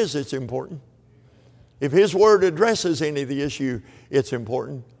you're His, it's important. If His Word addresses any of the issue, it's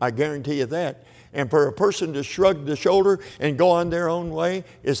important. I guarantee you that. And for a person to shrug the shoulder and go on their own way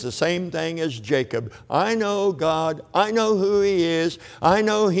is the same thing as Jacob. I know God. I know who He is. I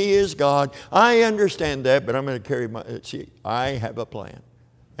know He is God. I understand that, but I'm going to carry I have a plan,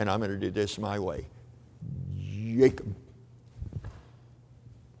 and I'm going to do this my way. Jacob.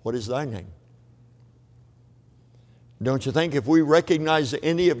 What is thy name? Don't you think if we recognize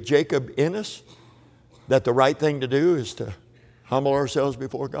any of Jacob in us, that the right thing to do is to humble ourselves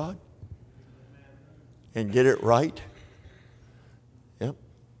before God? And get it right? Yep.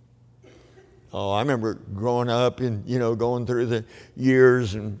 Oh, I remember growing up and, going through the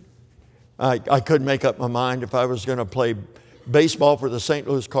years, and I couldn't make up my mind if I was going to play baseball for the St.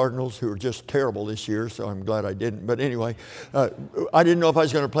 Louis Cardinals, who are just terrible this year, so I'm glad I didn't. But anyway, I didn't know if I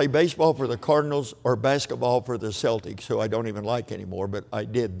was going to play baseball for the Cardinals or basketball for the Celtics, who I don't even like anymore, but I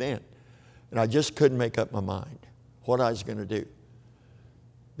did then. And I just couldn't make up my mind what I was going to do.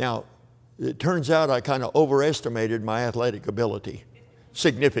 Now, it turns out I kind of overestimated my athletic ability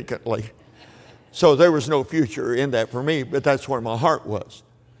significantly. So there was no future in that for me, but that's where my heart was.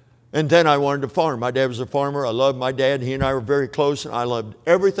 And then I wanted to farm. My dad was a farmer. I loved my dad. He and I were very close, and I loved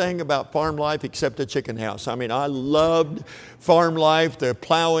everything about farm life except the chicken house. I mean, I loved farm life, the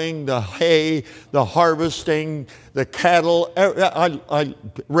plowing, the hay, the harvesting, the cattle, I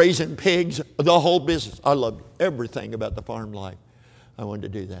raising pigs, the whole business. I loved everything about the farm life. I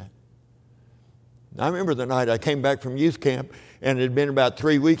wanted to do that. I remember the night I came back from youth camp, and it had been about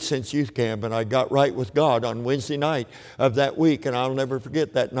 3 weeks since youth camp, and I got right with God on Wednesday night of that week, and I'll never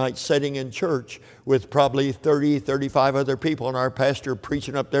forget that night sitting in church with probably 30, 35 other people, and our pastor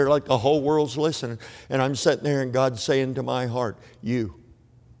preaching up there like the whole world's listening, and I'm sitting there and God's saying to my heart,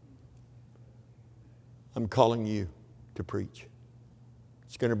 I'm calling you to preach.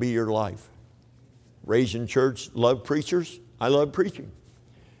 It's going to be your life. Raised in church, love preachers. I love preaching.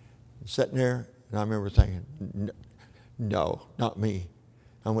 I'm sitting there, and I remember thinking, no, not me.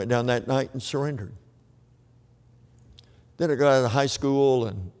 I went down that night and surrendered. Then I got out of high school,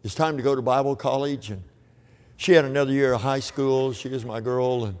 and it's time to go to Bible college. And she had another year of high school. She was my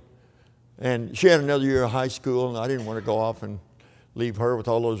girl, and she had another year of high school, and I didn't want to go off and leave her with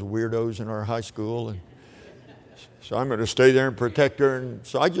all those weirdos in our high school. And so I'm going to stay there and protect her. And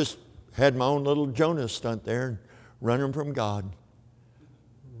so I just had my own little Jonah stunt there, and running from God.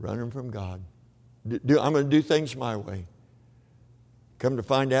 Running from God. I'm going to do things my way. Come to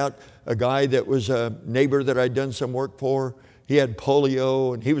find out, a guy that was a neighbor that I'd done some work for, he had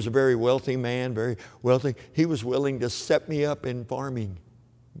polio, and he was a very wealthy man, very wealthy. He was willing to set me up in farming.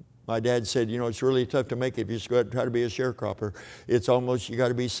 My dad said, it's really tough to make it if you just go out and try to be a sharecropper. It's almost, you got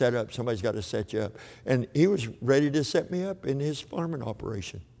to be set up. Somebody's got to set you up. And he was ready to set me up in his farming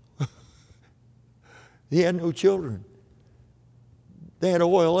operation. He had no children. They had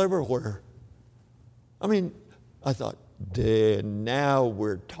oil everywhere. I mean, I thought, now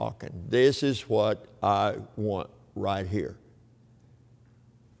we're talking. This is what I want right here.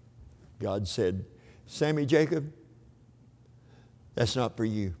 God said, Sammy Jacob, that's not for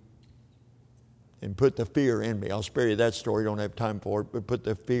you. And put the fear in me. I'll spare you that story. Don't have time for it. But put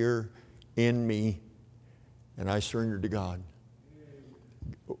the fear in me. And I surrendered to God.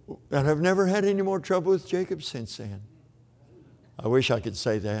 And I've never had any more trouble with Jacob since then. I wish I could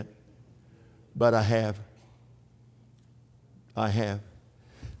say that. But I have. I have.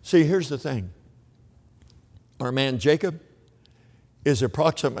 See, here's the thing. Our man Jacob is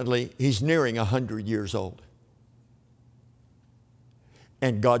he's nearing 100 years old.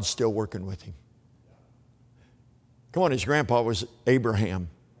 And God's still working with him. Come on, his grandpa was Abraham.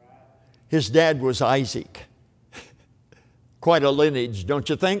 His dad was Isaac. Quite a lineage, don't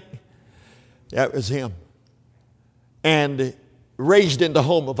you think? That was him. And raised in the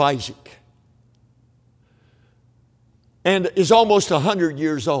home of Isaac. And is almost 100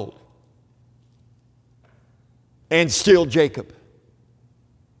 years old. And still Jacob.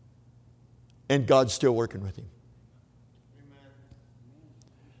 And God's still working with him.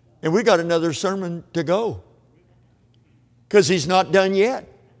 And we got another sermon to go. Because he's not done yet.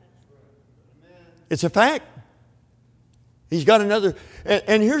 It's a fact. He's got another.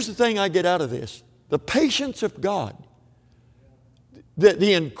 And here's the thing I get out of this. The patience of God.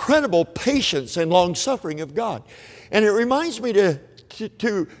 The incredible patience and long-suffering of God. And it reminds me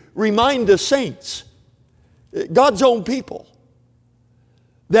to remind the saints, God's own people,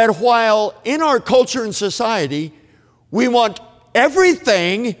 that while in our culture and society, we want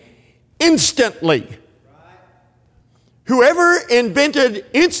everything instantly. Whoever invented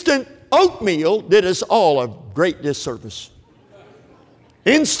instant oatmeal did us all a great disservice.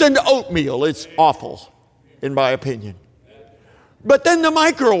 Instant oatmeal, it's awful, in my opinion. But then the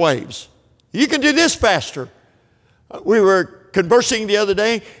microwaves. You can do this faster. We were conversing the other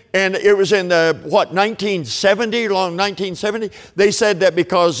day, and it was in the, 1970, along 1970. They said that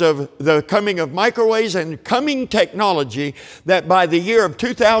because of the coming of microwaves and coming technology, that by the year of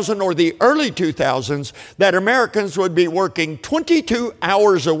 2000 or the early 2000s, that Americans would be working 22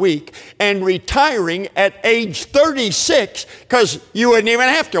 hours a week and retiring at age 36 because you wouldn't even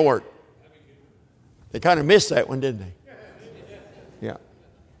have to work. They kind of missed that one, didn't they? Yeah.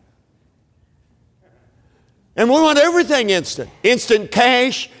 And we want everything instant. Instant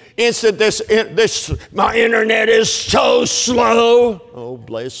cash, instant this, my internet is so slow. Oh,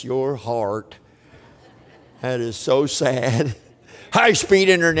 bless your heart. That is so sad. High-speed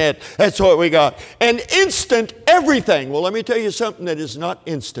internet, that's what we got. And instant everything. Well, let me tell you something that is not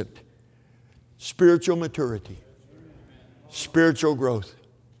instant. Spiritual maturity. Spiritual growth.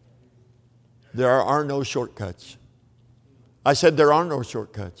 There are no shortcuts. I said there are no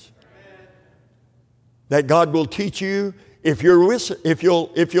shortcuts. That God will teach you if you'll listen, if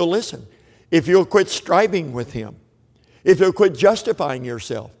you'll quit striving with Him, if you'll quit justifying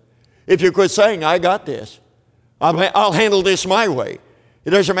yourself, if you quit saying, I got this, I'll handle this my way. It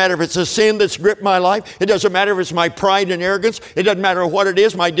doesn't matter if it's a sin that's gripped my life. It doesn't matter if it's my pride and arrogance. It doesn't matter what it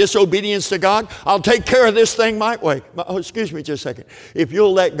is, my disobedience to God. I'll take care of this thing my way. Oh, excuse me just a second. If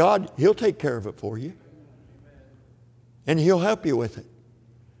you'll let God, He'll take care of it for you. And He'll help you with it.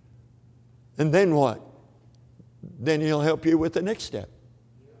 And then what? Then He'll help you with the next step.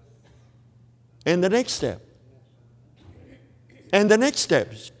 And the next step. And the next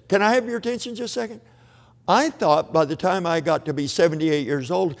steps. Can I have your attention just a second? I thought by the time I got to be 78 years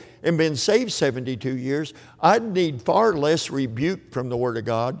old and been saved 72 years, I'd need far less rebuke from the Word of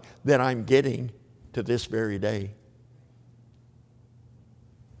God than I'm getting to this very day.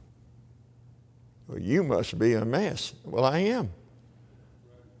 Well, you must be a mess. Well, I am.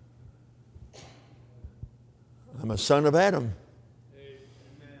 I'm a son of Adam.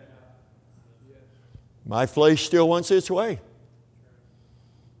 My flesh still wants its way.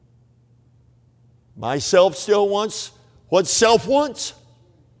 My self still wants what self wants.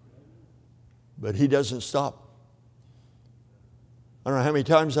 But he doesn't stop. I don't know how many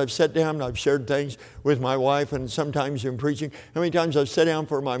times I've sat down and I've shared things with my wife, and sometimes in preaching, how many times I've sat down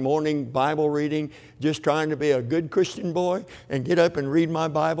for my morning Bible reading, just trying to be a good Christian boy and get up and read my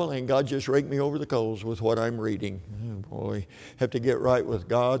Bible, and God just raked me over the coals with what I'm reading. Oh boy, have to get right with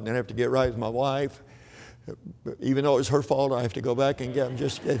God, and then have to get right with my wife. Even though it was her fault, I have to go back and I'm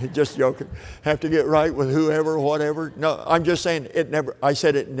just joking. Have to get right with whoever, whatever. No, I'm just saying I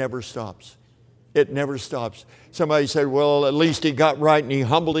said it never stops. It never stops. Somebody said, well, at least he got right and he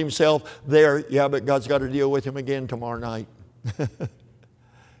humbled himself there. Yeah, but God's got to deal with him again tomorrow night.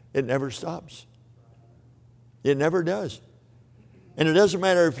 It never stops. It never does. And it doesn't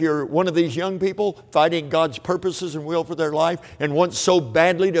matter if you're one of these young people fighting God's purposes and will for their life and wants so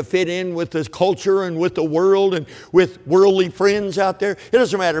badly to fit in with this culture and with the world and with worldly friends out there. It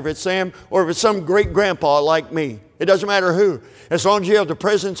doesn't matter if it's Sam or if it's some great grandpa like me. It doesn't matter who. As long as you have the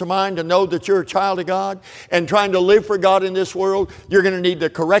presence of mind to know that you're a child of God and trying to live for God in this world, you're going to need the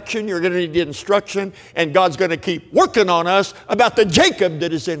correction, you're going to need the instruction, and God's going to keep working on us about the Jacob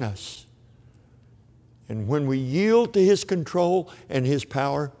that is in us. And when we yield to His control and His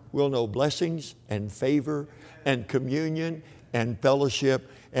power, we'll know blessings and favor and communion and fellowship.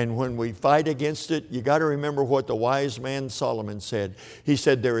 And when we fight against it, you got to remember what the wise man Solomon said. He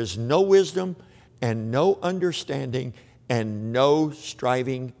said, there is no wisdom and no understanding and no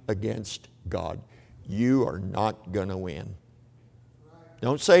striving against God. You are not going to win.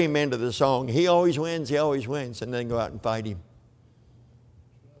 Don't say amen to the song, he always wins, and then go out and fight him.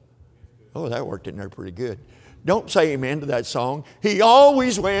 Oh, that worked in there pretty good. Don't say amen to that song. He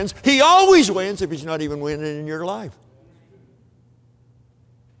always wins if he's not even winning in your life.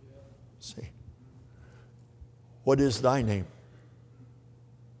 See, what is thy name?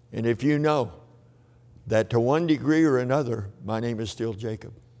 And if you know that to one degree or another, my name is still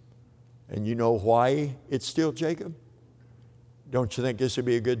Jacob, and you know why it's still Jacob, don't you think this would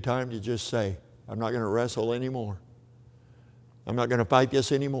be a good time to just say, I'm not going to wrestle anymore. I'm not going to fight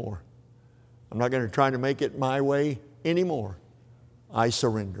this anymore. I'm not going to try to make it my way anymore. I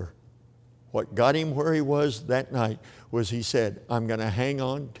surrender. What got him where he was that night was he said, I'm going to hang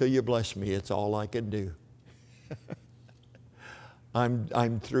on till you bless me. It's all I can do.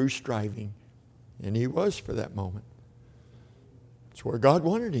 I'm through striving. And he was for that moment. It's where God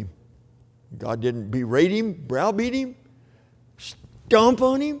wanted him. God didn't berate him, browbeat him, stomp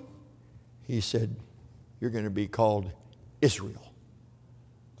on him. He said, you're going to be called Israel,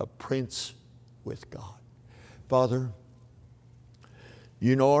 a prince with God. Father,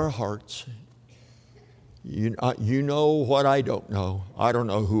 you know our hearts. You know what I don't know. I don't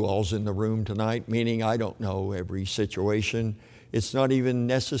know who all's in the room tonight, meaning I don't know every situation. It's not even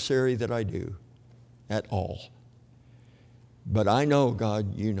necessary that I do at all. But I know,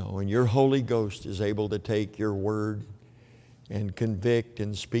 God, you know, and your Holy Ghost is able to take your word and convict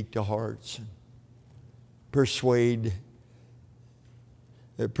and speak to hearts, and persuade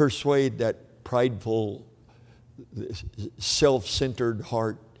that prideful, self-centered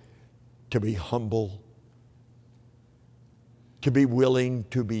heart to be humble, to be willing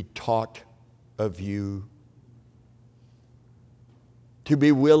to be taught of you, to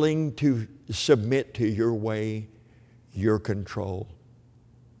be willing to submit to your way, your control.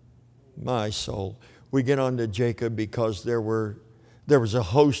 My soul. We get on to Jacob because there was a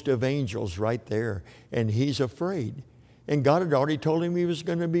host of angels right there, and he's afraid. And God had already told him he was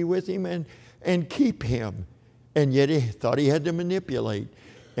going to be with him and keep him. And yet he thought he had to manipulate.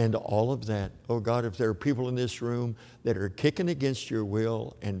 And all of that. Oh God, if there are people in this room that are kicking against your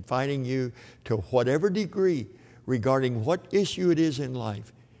will and fighting you to whatever degree regarding what issue it is in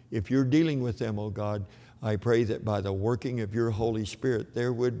life, if you're dealing with them, oh God, I pray that by the working of your Holy Spirit,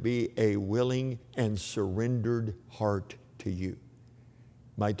 there would be a willing and surrendered heart to you.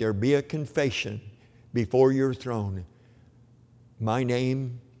 Might there be a confession before your throne. My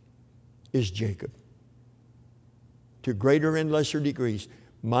name is Jacob. To greater and lesser degrees,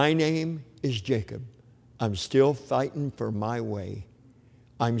 my name is Jacob. I'm still fighting for my way.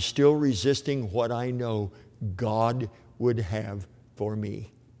 I'm still resisting what I know God would have for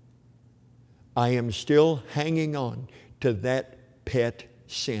me. I am still hanging on to that pet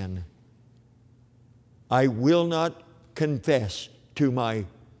sin. I will not confess to my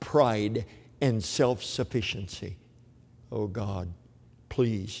pride and self-sufficiency. Oh God,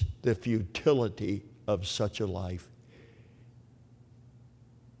 please, the futility of such a life.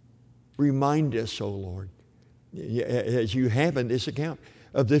 Remind us, oh Lord, as you have in this account,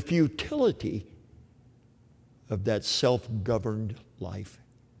 of the futility of that self-governed life.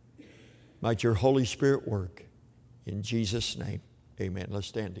 Might your Holy Spirit work. In Jesus' name, amen. Let's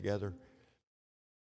stand together.